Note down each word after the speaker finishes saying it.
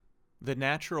The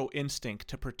natural instinct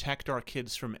to protect our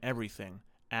kids from everything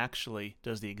actually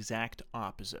does the exact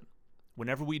opposite.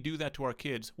 Whenever we do that to our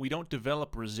kids, we don't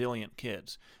develop resilient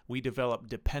kids. We develop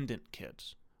dependent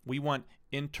kids. We want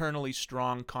internally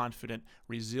strong, confident,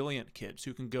 resilient kids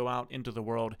who can go out into the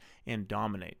world and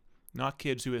dominate. Not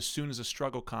kids who, as soon as a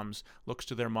struggle comes, looks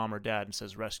to their mom or dad and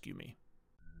says, "Rescue me."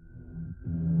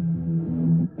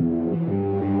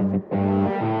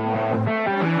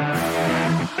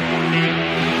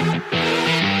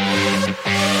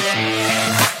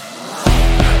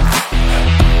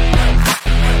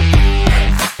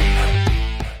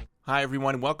 Hi,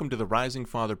 everyone. Welcome to the Rising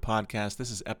Father Podcast.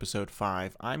 This is episode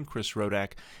 5. I'm Chris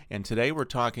Rodak, and today we're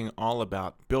talking all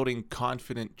about building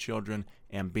confident children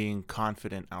and being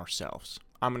confident ourselves.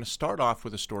 I'm going to start off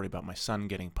with a story about my son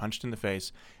getting punched in the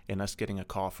face and us getting a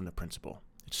call from the principal.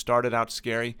 It started out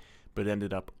scary, but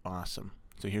ended up awesome.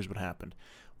 So here's what happened.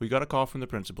 We got a call from the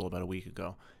principal about a week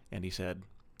ago, and he said,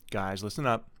 "Guys, listen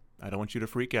up. I don't want you to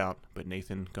freak out, but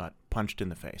Nathan got punched in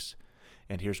the face.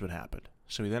 And here's what happened."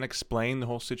 So he then explained the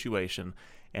whole situation,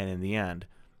 and in the end,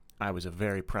 I was a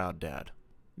very proud dad.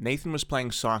 Nathan was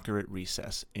playing soccer at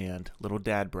recess, and little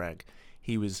dad brag,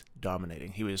 he was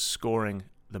dominating. He was scoring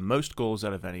the most goals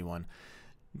out of anyone.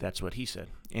 That's what he said,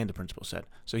 and the principal said.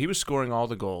 So he was scoring all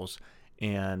the goals,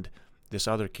 and this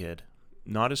other kid,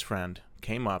 not his friend,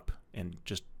 came up and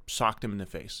just socked him in the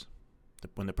face.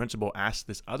 When the principal asked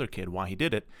this other kid why he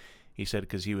did it, he said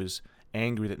because he was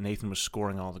angry that Nathan was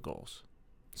scoring all the goals.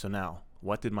 So now,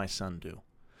 what did my son do?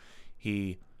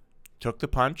 He took the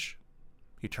punch,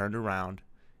 he turned around,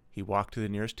 he walked to the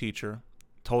nearest teacher,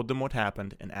 told them what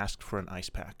happened, and asked for an ice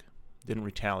pack. Didn't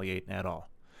retaliate at all.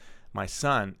 My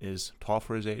son is tall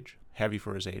for his age, heavy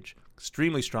for his age,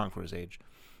 extremely strong for his age.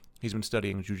 He's been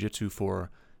studying jiu-jitsu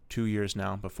for 2 years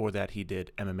now. Before that, he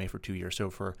did MMA for 2 years. So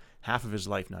for half of his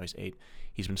life, now he's 8,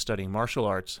 he's been studying martial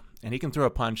arts, and he can throw a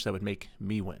punch that would make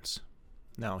me wince.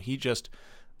 Now, he just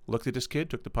looked at this kid,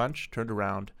 took the punch, turned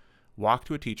around, walked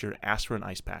to a teacher, asked for an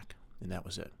ice pack, and that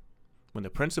was it. When the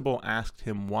principal asked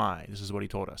him why, this is what he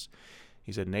told us.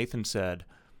 He said, "Nathan said,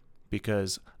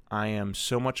 because I am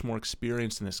so much more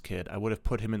experienced than this kid, I would have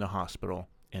put him in the hospital,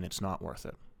 and it's not worth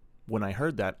it." When I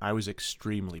heard that, I was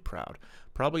extremely proud.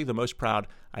 Probably the most proud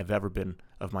I've ever been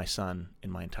of my son in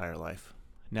my entire life.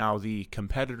 Now, the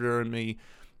competitor in me,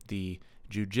 the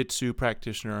jiu-jitsu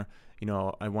practitioner,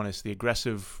 I want to, the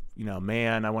aggressive,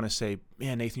 man, I want to say,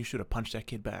 "Man, Nathan, you should have punched that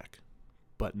kid back."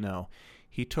 But no,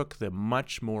 he took the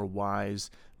much more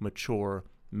wise, mature,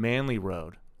 manly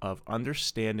road of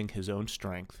understanding his own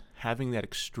strength, having that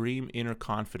extreme inner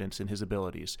confidence in his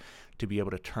abilities to be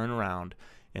able to turn around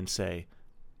and say,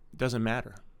 "It doesn't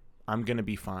matter. I'm going to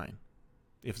be fine.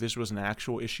 If this was an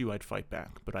actual issue, I'd fight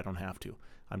back, but I don't have to.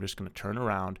 I'm just going to turn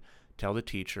around, tell the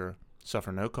teacher,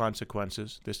 suffer no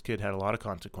consequences." This kid had a lot of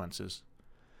consequences.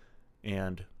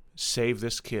 And save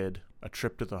this kid a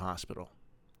trip to the hospital.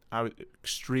 I was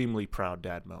extremely proud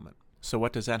dad moment. So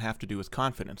what does that have to do with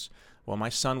confidence? Well, my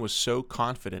son was so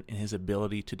confident in his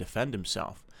ability to defend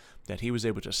himself that he was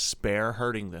able to spare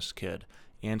hurting this kid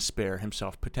and spare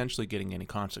himself potentially getting any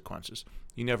consequences.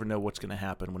 You never know what's going to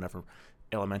happen whenever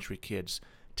elementary kids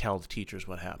tell the teachers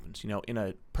what happens. In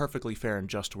a perfectly fair and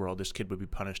just world, this kid would be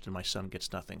punished and my son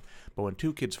gets nothing. But when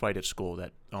 2 kids fight at school,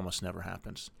 that almost never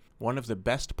happens. One of the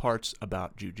best parts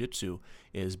about jiu-jitsu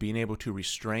is being able to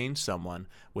restrain someone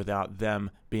without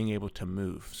them being able to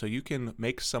move. So you can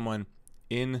make someone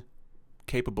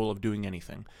incapable of doing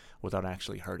anything without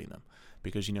actually hurting them,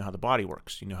 because you know how the body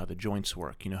works, you know how the joints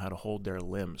work, you know how to hold their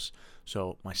limbs.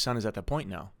 So my son is at that point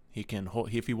now. He can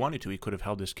hold, if he wanted to, he could have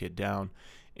held this kid down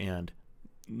and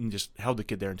just held the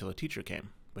kid there until a teacher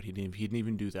came. But he didn't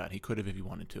even do that. He could have if he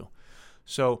wanted to.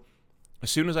 So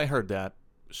as soon as I heard that,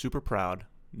 super proud,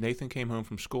 Nathan came home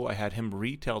from school. I had him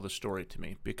retell the story to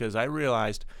me because I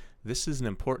realized this is an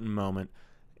important moment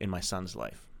in my son's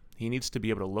life. He needs to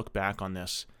be able to look back on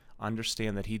this,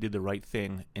 understand that he did the right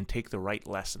thing, and take the right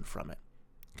lesson from it.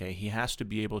 Okay, he has to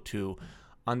be able to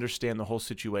understand the whole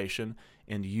situation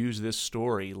and use this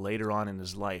story later on in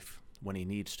his life when he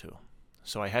needs to.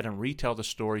 So I had him retell the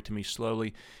story to me slowly,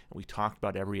 and we talked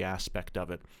about every aspect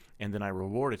of it, and then I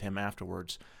rewarded him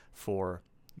afterwards for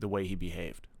the way he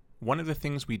behaved. One of the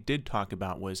things we did talk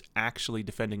about was actually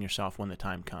defending yourself when the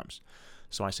time comes.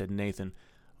 So I said, "Nathan,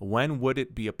 when would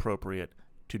it be appropriate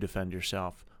to defend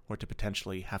yourself or to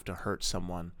potentially have to hurt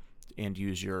someone and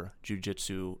use your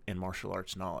jiu-jitsu and martial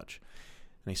arts knowledge?"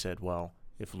 And he said, "Well,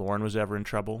 if Lauren was ever in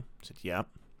trouble." I said, "Yep."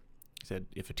 He said,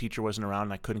 "If a teacher wasn't around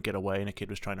and I couldn't get away and a kid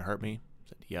was trying to hurt me." I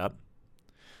said, "Yep."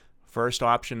 First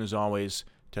option is always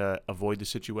to avoid the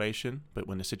situation, but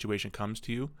when the situation comes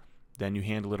to you, then you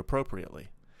handle it appropriately.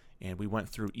 And we went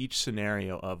through each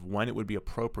scenario of when it would be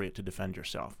appropriate to defend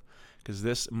yourself. Because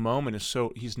this moment is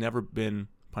he's never been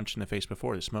punched in the face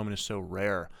before. This moment is so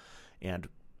rare and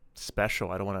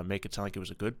special. I don't want to make it sound like it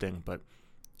was a good thing, but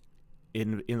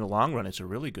in the long run, it's a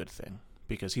really good thing,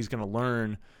 because he's going to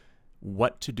learn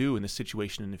what to do in this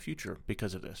situation in the future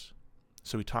because of this.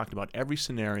 So we talked about every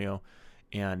scenario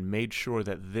and made sure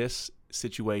that this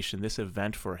situation, this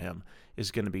event for him,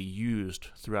 is going to be used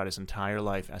throughout his entire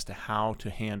life as to how to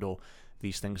handle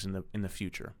these things in the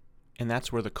future. And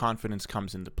that's where the confidence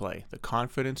comes into play. The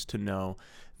confidence to know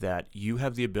that you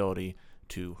have the ability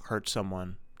to hurt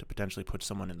someone, to potentially put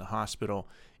someone in the hospital,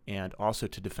 and also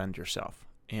to defend yourself.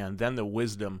 And then the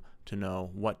wisdom to know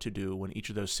what to do when each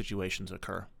of those situations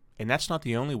occur. And that's not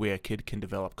the only way a kid can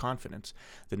develop confidence.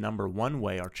 The number one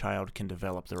way our child can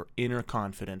develop their inner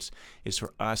confidence is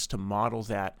for us to model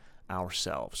that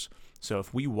ourselves. So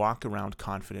if we walk around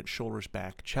confident, shoulders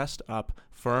back, chest up,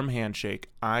 firm handshake,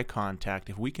 eye contact,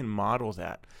 if we can model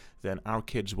that, then our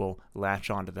kids will latch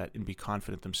onto that and be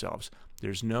confident themselves.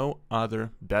 There's no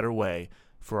other better way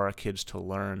for our kids to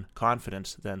learn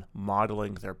confidence than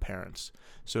modeling their parents.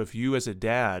 So if you as a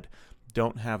dad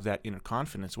don't have that inner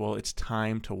confidence, well, it's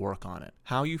time to work on it.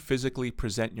 How you physically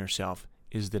present yourself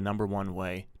is the number one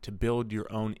way to build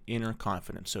your own inner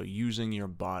confidence. So using your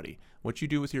body. What you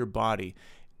do with your body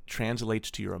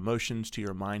translates to your emotions, to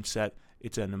your mindset.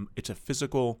 It's a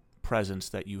physical presence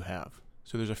that you have.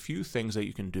 So there's a few things that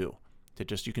you can do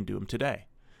you can do them today.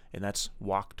 And that's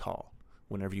walk tall.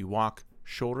 Whenever you walk,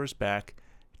 shoulders back,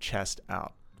 chest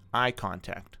out, eye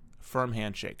contact, firm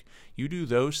handshake. You do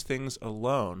those things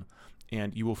alone,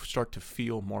 and you will start to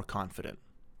feel more confident.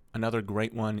 Another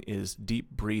great one is deep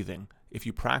breathing. If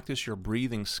you practice your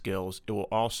breathing skills, it will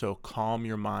also calm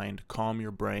your mind, calm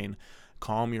your brain,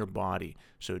 calm your body.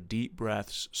 So deep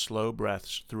breaths, slow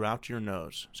breaths throughout your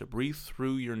nose. So breathe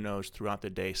through your nose throughout the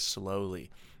day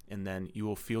slowly, and then you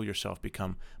will feel yourself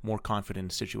become more confident in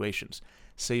situations.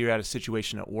 Say you're at a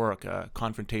situation at work, a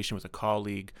confrontation with a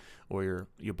colleague, or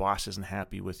your boss isn't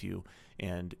happy with you,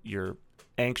 and you're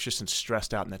anxious and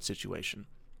stressed out in that situation.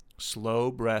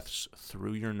 Slow breaths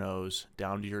through your nose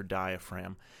down to your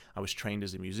diaphragm. I was trained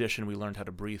as a musician. We learned how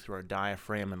to breathe through our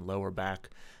diaphragm and lower back.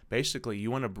 Basically,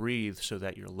 you want to breathe so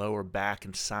that your lower back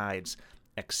and sides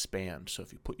expand. So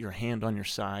if you put your hand on your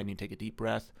side and you take a deep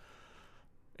breath,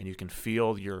 and you can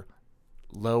feel your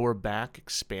lower back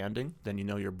expanding, then you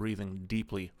know you're breathing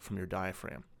deeply from your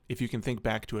diaphragm. If you can think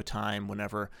back to a time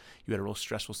whenever you had a real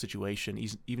stressful situation,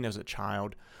 even as a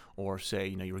child, or say,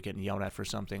 you were getting yelled at for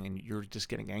something and you're just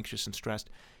getting anxious and stressed,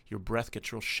 your breath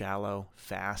gets real shallow,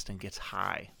 fast, and gets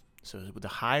high. So the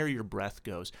higher your breath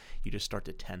goes, you just start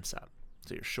to tense up.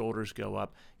 So your shoulders go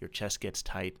up, your chest gets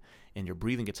tight, and your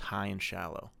breathing gets high and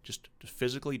shallow. Just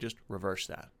physically, just reverse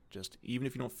that. Just even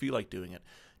if you don't feel like doing it,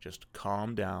 just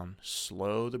calm down,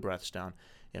 slow the breaths down,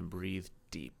 and breathe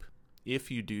deep.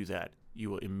 If you do that, you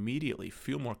will immediately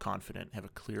feel more confident, have a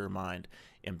clearer mind,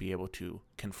 and be able to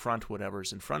confront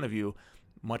whatever's in front of you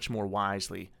much more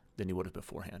wisely than you would have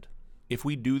beforehand. If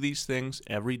we do these things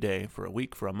every day for a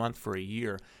week, for a month, for a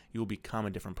year, you will become a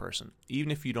different person,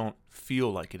 even if you don't feel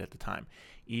like it at the time,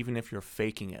 even if you're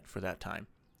faking it for that time.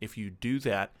 If you do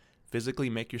that, physically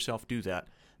make yourself do that,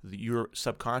 your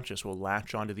subconscious will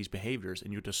latch onto these behaviors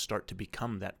and you'll just start to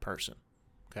become that person,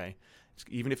 okay?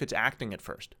 Even if it's acting at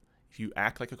first. If you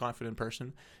act like a confident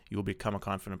person, you will become a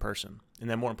confident person. And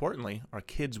then more importantly, our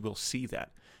kids will see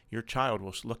that. Your child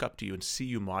will look up to you and see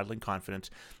you modeling confidence,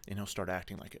 and he'll start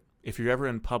acting like it. If you're ever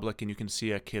in public and you can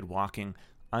see a kid walking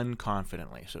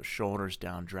unconfidently, so shoulders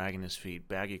down, dragging his feet,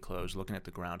 baggy clothes, looking at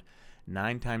the ground,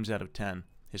 9 times out of 10,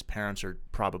 his parents are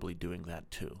probably doing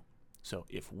that too. So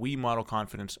if we model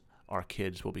confidence, our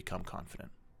kids will become confident.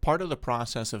 Part of the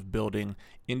process of building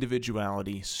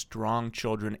individuality, strong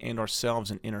children, and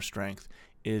ourselves in inner strength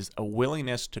is a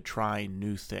willingness to try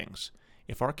new things.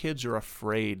 If our kids are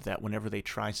afraid that whenever they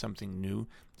try something new,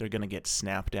 they're going to get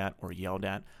snapped at or yelled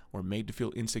at or made to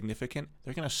feel insignificant,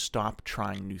 they're going to stop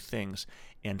trying new things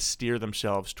and steer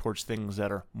themselves towards things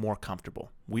that are more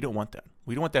comfortable. We don't want that.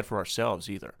 We don't want that for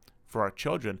ourselves either. For our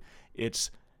children,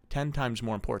 it's 10 times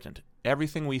more important.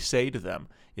 Everything we say to them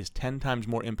is 10 times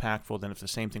more impactful than if the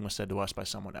same thing was said to us by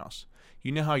someone else.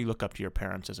 You know how you look up to your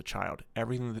parents as a child.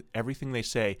 Everything they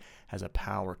say has a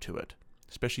power to it,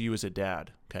 especially you as a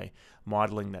dad, okay?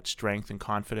 Modeling that strength and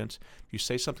confidence. If you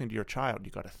say something to your child,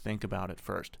 you got to think about it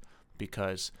first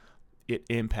because it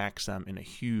impacts them in a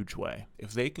huge way.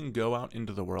 If they can go out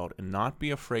into the world and not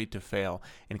be afraid to fail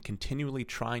and continually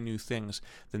try new things,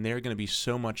 then they're going to be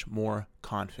so much more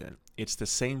confident. It's the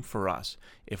same for us.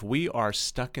 If we are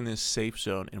stuck in this safe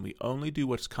zone and we only do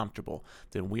what's comfortable,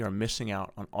 then we are missing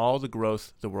out on all the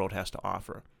growth the world has to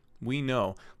offer. We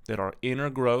know that our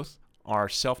inner growth, our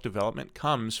self-development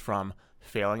comes from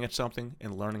failing at something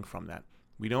and learning from that.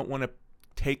 We don't want to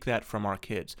take that from our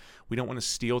kids. We don't want to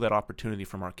steal that opportunity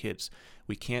from our kids.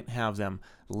 We can't have them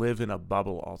live in a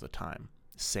bubble all the time.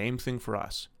 Same thing for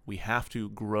us. We have to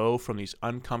grow from these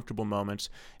uncomfortable moments,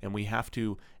 and we have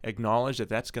to acknowledge that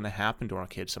that's going to happen to our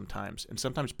kids sometimes, and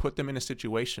sometimes put them in a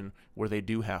situation where they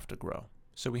do have to grow.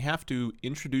 So we have to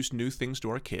introduce new things to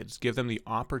our kids, give them the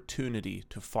opportunity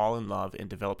to fall in love and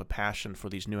develop a passion for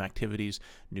these new activities,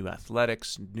 new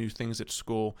athletics, new things at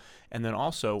school, and then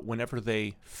also whenever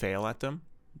they fail at them,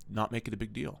 not make it a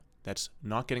big deal. That's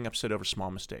not getting upset over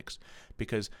small mistakes,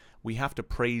 because we have to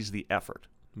praise the effort.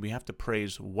 We have to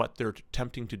praise what they're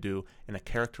attempting to do and the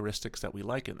characteristics that we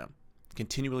like in them.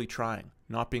 Continually trying,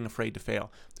 not being afraid to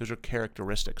fail. Those are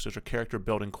characteristics. Those are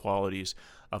character-building qualities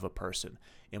of a person.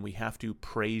 And we have to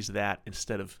praise that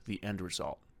instead of the end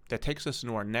result. That takes us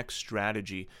into our next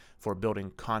strategy for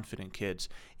building confident kids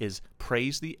is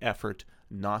praise the effort,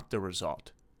 not the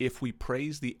result. If we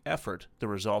praise the effort, the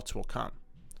results will come.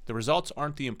 The results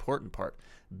aren't the important part.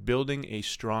 Building a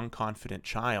strong, confident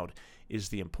child is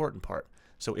the important part.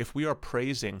 So if we are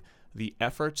praising the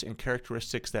efforts and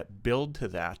characteristics that build to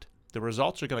that, the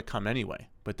results are going to come anyway,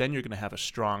 but then you're going to have a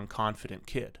strong, confident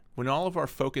kid. When all of our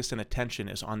focus and attention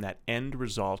is on that end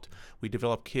result, we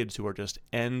develop kids who are just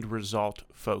end result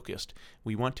focused.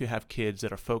 We want to have kids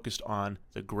that are focused on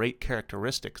the great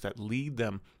characteristics that lead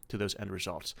them to those end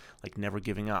results, like never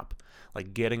giving up,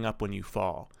 like getting up when you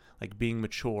fall, like being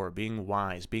mature, being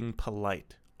wise, being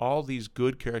polite. All these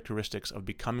good characteristics of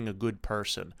becoming a good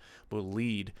person will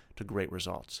lead to great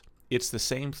results. It's the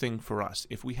same thing for us.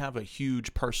 If we have a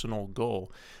huge personal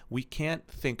goal, we can't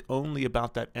think only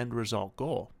about that end result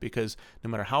goal, because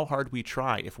no matter how hard we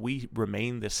try, if we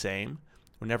remain the same,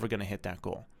 we're never going to hit that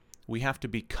goal. We have to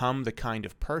become the kind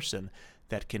of person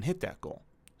that can hit that goal.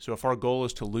 So if our goal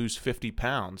is to lose 50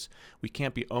 pounds, we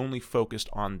can't be only focused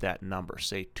on that number,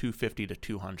 say 250 to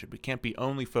 200. We can't be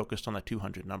only focused on the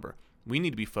 200 number. We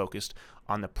need to be focused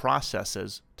on the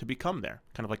processes to become there,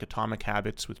 kind of like Atomic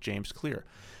Habits with James Clear.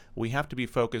 We have to be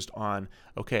focused on,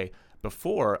 okay,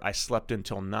 before I slept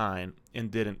until 9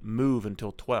 and didn't move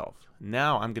until 12.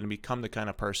 Now I'm going to become the kind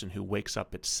of person who wakes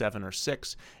up at 7 or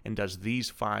 6 and does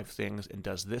these 5 things and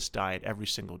does this diet every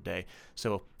single day.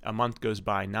 So a month goes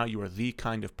by, now you are the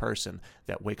kind of person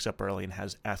that wakes up early and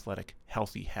has athletic,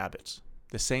 healthy habits.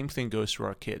 The same thing goes for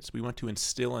our kids. We want to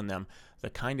instill in them the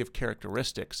kind of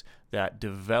characteristics that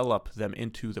develop them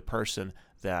into the person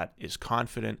that is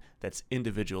confident, that's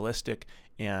individualistic,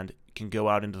 and can go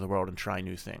out into the world and try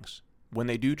new things. When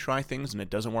they do try things and it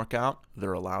doesn't work out,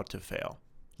 they're allowed to fail.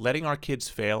 Letting our kids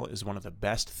fail is one of the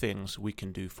best things we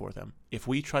can do for them. If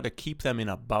we try to keep them in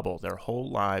a bubble their whole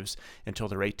lives until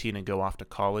they're 18 and go off to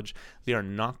college, they are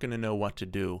not going to know what to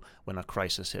do when a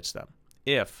crisis hits them.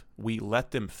 If we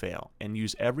let them fail and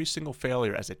use every single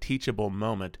failure as a teachable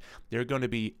moment, they're going to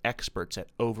be experts at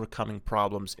overcoming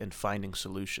problems and finding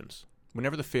solutions.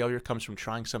 Whenever the failure comes from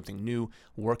trying something new,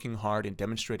 working hard, and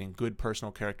demonstrating good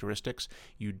personal characteristics,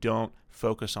 you don't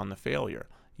focus on the failure.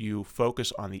 You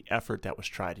focus on the effort that was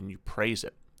tried and you praise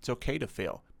it. It's okay to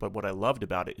fail, but what I loved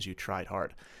about it is you tried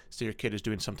hard. Say your kid is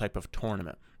doing some type of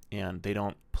tournament and they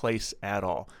don't place at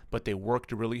all, but they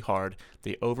worked really hard,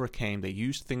 they overcame, they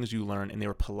used things you learned, and they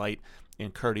were polite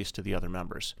and courteous to the other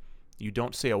members. You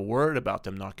don't say a word about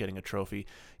them not getting a trophy.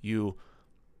 You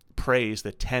praise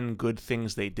the 10 good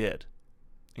things they did.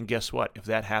 And guess what? If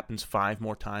that happens 5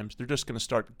 more times, they're just going to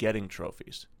start getting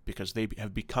trophies because they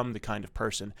have become the kind of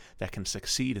person that can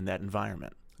succeed in that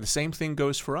environment. The same thing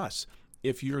goes for us.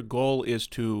 If your goal is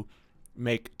to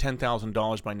make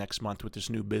 $10,000 by next month with this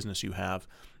new business you have,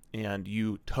 and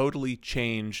you totally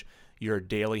change your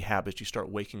daily habits, you start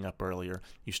waking up earlier,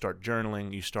 you start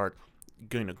journaling, you start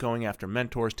going after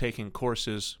mentors, taking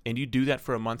courses, and you do that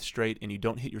for a month straight and you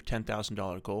don't hit your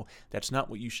 $10,000 goal, that's not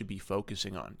what you should be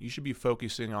focusing on. You should be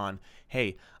focusing on,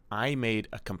 hey, I made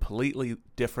a completely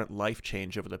different life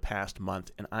change over the past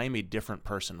month and I'm a different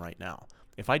person right now.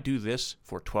 If I do this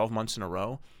for 12 months in a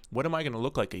row, what am I going to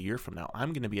look like a year from now?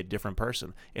 I'm going to be a different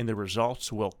person and the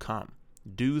results will come.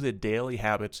 Do the daily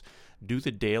habits, do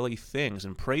the daily things,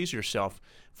 and praise yourself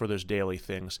for those daily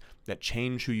things that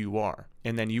change who you are.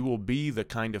 And then you will be the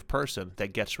kind of person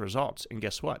that gets results. And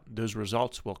guess what? Those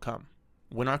results will come.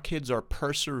 When our kids are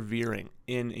persevering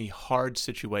in a hard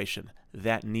situation,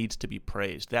 that needs to be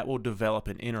praised. That will develop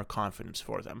an inner confidence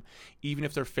for them. Even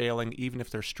if they're failing, even if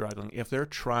they're struggling, if they're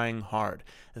trying hard,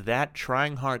 that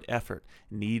trying hard effort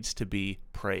needs to be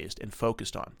praised and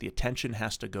focused on. The attention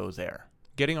has to go there.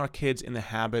 Getting our kids in the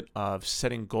habit of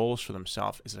setting goals for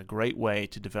themselves is a great way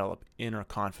to develop inner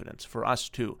confidence. For us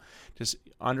too, just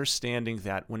understanding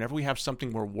that whenever we have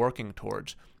something we're working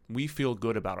towards, we feel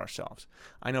good about ourselves.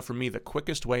 I know for me, the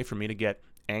quickest way for me to get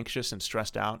anxious and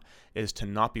stressed out is to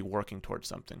not be working towards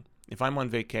something. If I'm on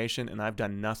vacation and I've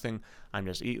done nothing, I'm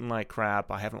just eating like crap,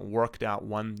 I haven't worked out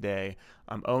one day,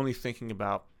 I'm only thinking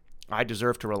about I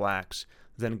deserve to relax,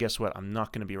 then guess what? I'm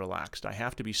not going to be relaxed. I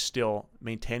have to be still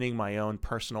maintaining my own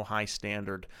personal high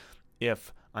standard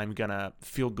if I'm going to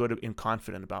feel good and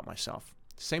confident about myself.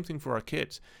 Same thing for our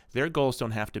kids. Their goals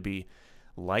don't have to be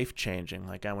life-changing,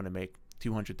 like I want to make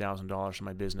 $200,000 in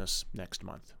my business next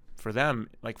month. For them,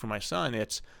 like for my son,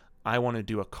 it's I want to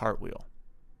do a cartwheel.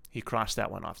 He crossed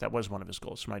that one off. That was one of his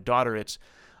goals. For my daughter, it's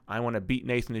I want to beat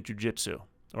Nathan at jiu-jitsu,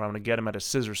 or I want to get him at a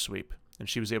scissor sweep. And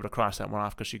she was able to cross that one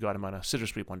off because she got him on a scissor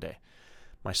sweep one day.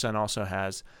 My son also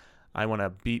has I want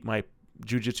to beat my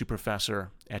jiu-jitsu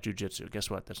professor at jiu-jitsu. Guess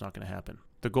what? That's not going to happen.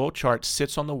 The goal chart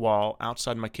sits on the wall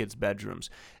outside my kids' bedrooms,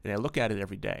 and I look at it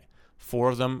every day. 4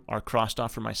 of them are crossed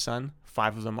off for my son.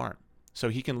 5 of them aren't. So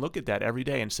he can look at that every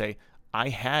day and say, I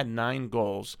had 9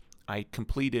 goals. I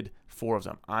completed 4 of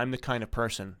them. I'm the kind of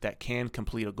person that can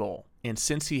complete a goal. And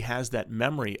since he has that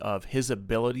memory of his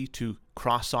ability to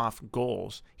cross off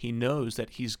goals, he knows that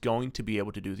he's going to be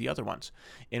able to do the other ones.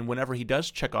 And whenever he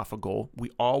does check off a goal, we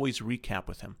always recap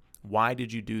with him. Why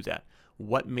did you do that?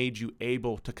 What made you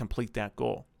able to complete that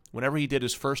goal? Whenever he did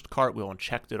his first cartwheel and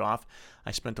checked it off,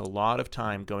 I spent a lot of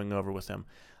time going over with him.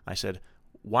 I said,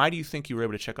 why do you think you were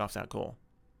able to check off that goal?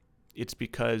 It's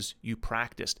because you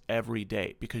practiced every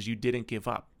day, because you didn't give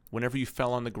up. Whenever you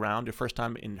fell on the ground your first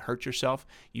time and hurt yourself,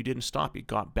 you didn't stop. You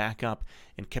got back up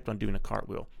and kept on doing a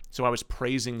cartwheel. So I was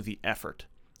praising the effort.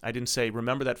 I didn't say,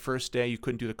 remember that first day you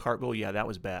couldn't do the cartwheel? Yeah, that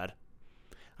was bad.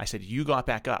 I said, you got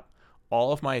back up.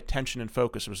 All of my attention and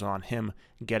focus was on him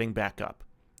getting back up.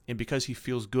 And because he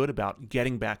feels good about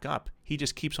getting back up, he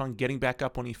just keeps on getting back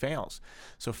up when he fails.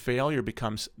 So failure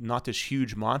becomes not this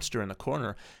huge monster in the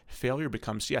corner. Failure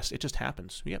becomes, yes, it just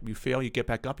happens. Yep, you fail, you get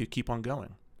back up, you keep on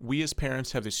going. We as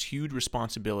parents have this huge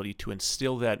responsibility to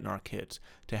instill that in our kids,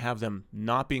 to have them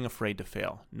not being afraid to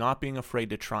fail, not being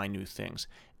afraid to try new things.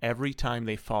 Every time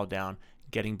they fall down,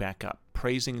 getting back up,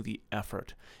 praising the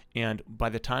effort. And by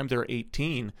the time they're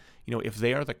 18, if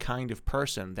they are the kind of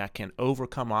person that can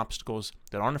overcome obstacles,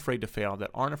 that aren't afraid to fail,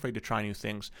 that aren't afraid to try new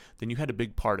things, then you had a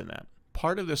big part in that.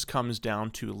 Part of this comes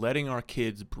down to letting our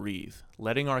kids breathe,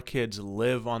 letting our kids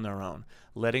live on their own,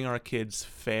 letting our kids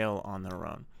fail on their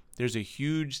own. There's a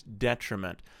huge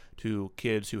detriment to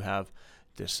kids who have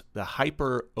the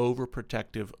hyper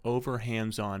overprotective, over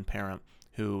hands-on parent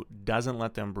who doesn't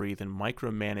let them breathe and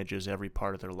micromanages every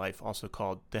part of their life, also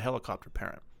called the helicopter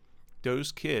parent.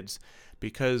 Those kids,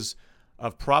 because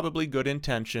of probably good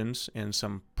intentions and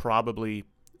some probably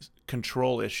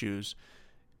control issues,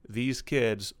 these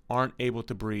kids aren't able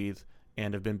to breathe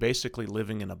and have been basically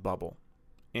living in a bubble.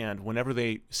 And whenever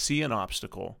they see an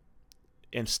obstacle,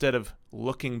 instead of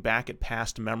looking back at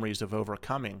past memories of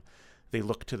overcoming, they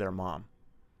look to their mom.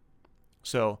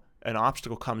 So an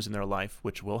obstacle comes in their life,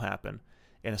 which will happen,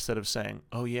 and instead of saying,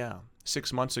 oh yeah,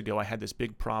 6 months ago I had this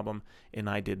big problem and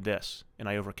I did this and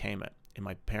I overcame it, and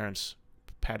my parents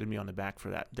patted me on the back for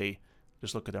that, they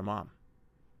just look at their mom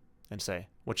and say,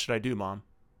 what should I do, Mom?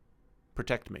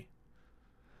 Protect me.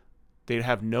 They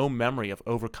have no memory of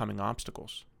overcoming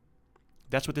obstacles.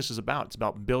 That's what this is about. It's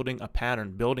about building a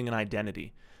pattern, building an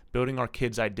identity, building our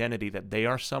kids' identity that they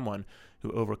are someone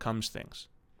who overcomes things.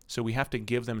 So we have to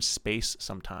give them space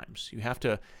sometimes. You have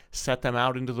to set them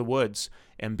out into the woods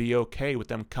and be okay with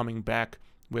them coming back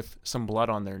with some blood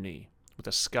on their knee, with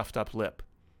a scuffed up lip.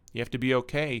 You have to be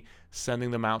okay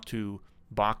sending them out to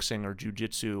boxing or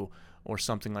jiu-jitsu or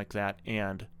something like that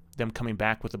and them coming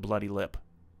back with a bloody lip.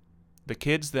 The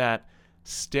kids that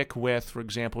stick with, for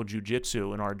example,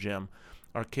 jiu-jitsu in our gym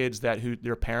are kids that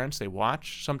their parents, they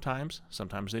watch sometimes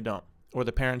they don't. Or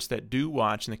the parents that do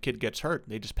watch and the kid gets hurt,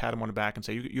 they just pat him on the back and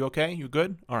say, you okay? You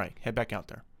good? All right, head back out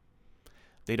there.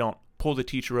 They don't pull the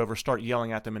teacher over, start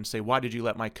yelling at them and say, why did you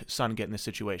let my son get in this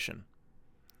situation?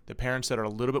 The parents that are a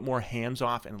little bit more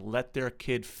hands-off and let their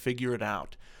kid figure it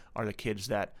out are the kids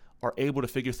that are able to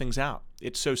figure things out.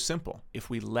 It's so simple. If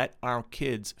we let our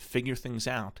kids figure things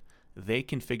out, they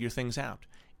can figure things out.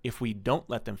 If we don't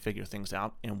let them figure things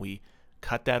out and we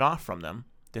cut that off from them,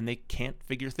 then they can't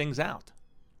figure things out.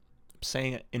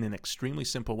 saying it in an extremely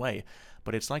simple way,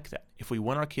 but it's like that. If we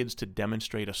want our kids to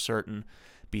demonstrate a certain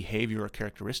behavior or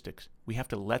characteristics, we have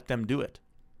to let them do it.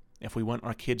 If we want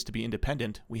our kids to be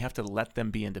independent, we have to let them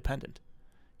be independent.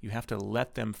 You have to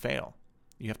let them fail.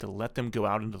 You have to let them go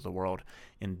out into the world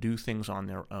and do things on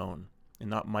their own and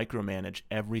not micromanage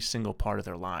every single part of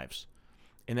their lives.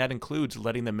 And that includes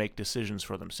letting them make decisions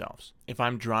for themselves. If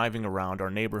I'm driving around our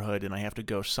neighborhood and I have to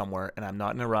go somewhere and I'm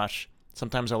not in a rush,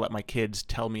 sometimes I'll let my kids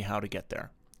tell me how to get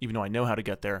there, even though I know how to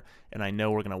get there and I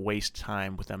know we're going to waste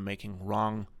time with them making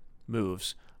wrong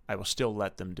moves. I will still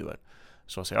let them do it.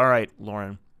 So I'll say, all right,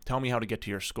 Lauren, tell me how to get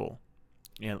to your school,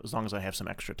 and as long as I have some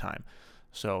extra time.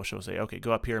 So she'll say, okay,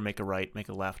 go up here, make a right, make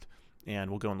a left, and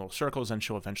we'll go in little circles, and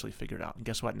she'll eventually figure it out. And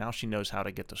guess what? Now she knows how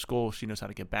to get to school. She knows how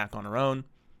to get back on her own,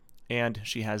 and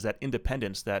she has that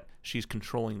independence that she's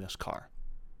controlling this car.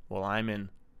 Well, I'm in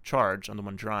charge. I'm the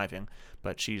one driving,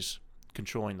 but she's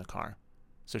controlling the car.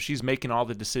 So she's making all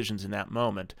the decisions in that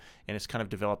moment, and it's kind of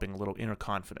developing a little inner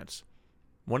confidence.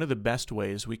 One of the best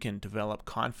ways we can develop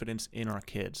confidence in our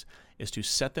kids is to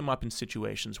set them up in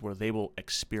situations where they will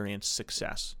experience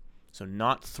success. So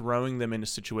not throwing them into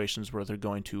situations where they're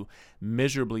going to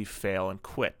miserably fail and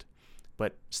quit,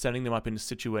 but setting them up into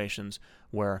situations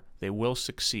where they will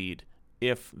succeed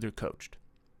if they're coached.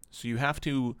 So you have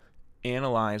to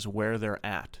analyze where they're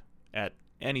at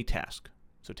any task.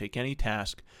 So take any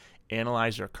task,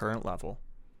 analyze their current level,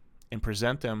 and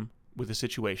present them with a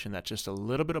situation that's just a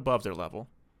little bit above their level,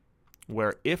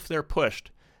 where if they're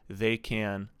pushed, they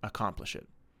can accomplish it.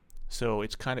 So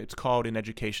it's called in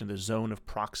education the zone of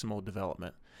proximal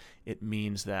development. It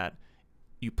means that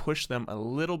you push them a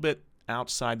little bit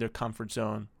outside their comfort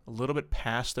zone, a little bit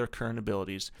past their current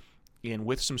abilities, and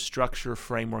with some structure,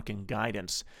 framework, and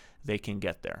guidance, they can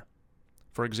get there.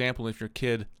 For example, if your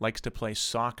kid likes to play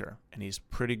soccer and he's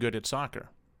pretty good at soccer,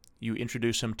 you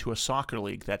introduce him to a soccer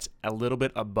league that's a little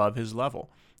bit above his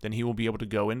level. Then he will be able to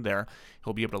go in there.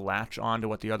 He'll be able to latch on to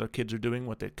what the other kids are doing,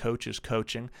 what the coach is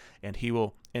coaching, and he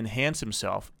will enhance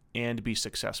himself and be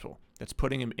successful. That's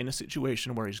putting him in a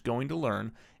situation where he's going to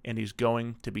learn and he's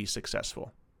going to be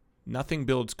successful. Nothing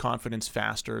builds confidence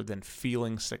faster than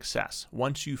feeling success.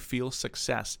 Once you feel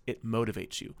success, it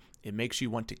motivates you. It makes you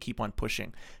want to keep on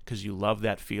pushing because you love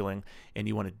that feeling and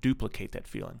you want to duplicate that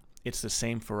feeling. It's the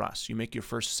same for us. You make your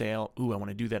first sale. Ooh, I want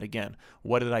to do that again.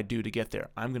 What did I do to get there?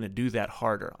 I'm going to do that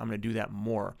harder. I'm going to do that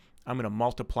more. I'm going to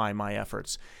multiply my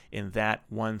efforts in that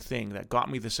one thing that got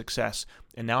me the success,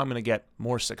 and now I'm going to get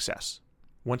more success.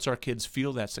 Once our kids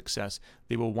feel that success,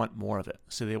 they will want more of it.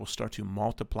 So they will start to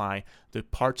multiply the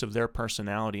parts of their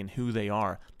personality and who they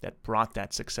are that brought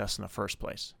that success in the first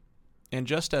place. And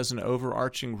just as an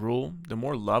overarching rule, the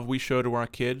more love we show to our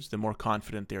kids, the more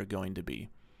confident they're going to be.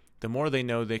 The more they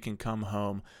know they can come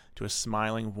home to a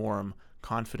smiling, warm,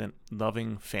 confident,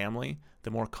 loving family,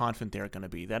 the more confident they're going to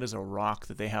be. That is a rock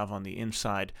that they have on the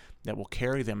inside that will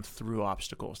carry them through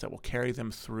obstacles, that will carry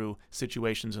them through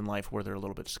situations in life where they're a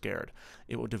little bit scared.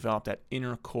 It will develop that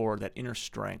inner core, that inner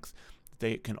strength.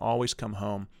 They can always come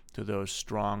home to those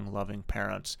strong, loving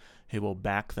parents who will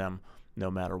back them no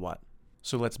matter what.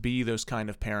 So let's be those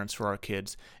kind of parents for our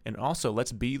kids, and also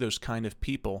let's be those kind of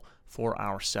people for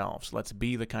ourselves. Let's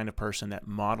be the kind of person that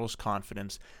models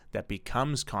confidence, that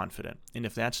becomes confident. And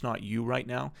if that's not you right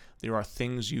now, there are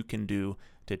things you can do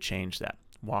to change that.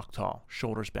 Walk tall,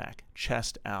 shoulders back,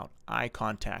 chest out, eye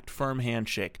contact, firm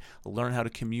handshake, learn how to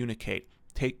communicate,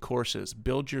 take courses,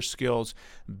 build your skills,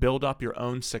 build up your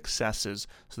own successes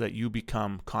so that you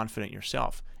become confident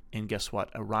yourself. And guess what?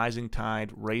 A rising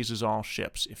tide raises all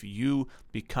ships. If you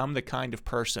become the kind of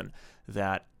person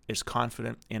that is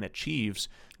confident and achieves,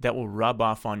 that will rub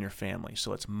off on your family.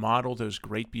 So let's model those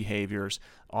great behaviors,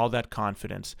 all that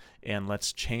confidence, and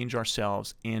let's change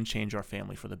ourselves and change our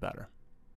family for the better.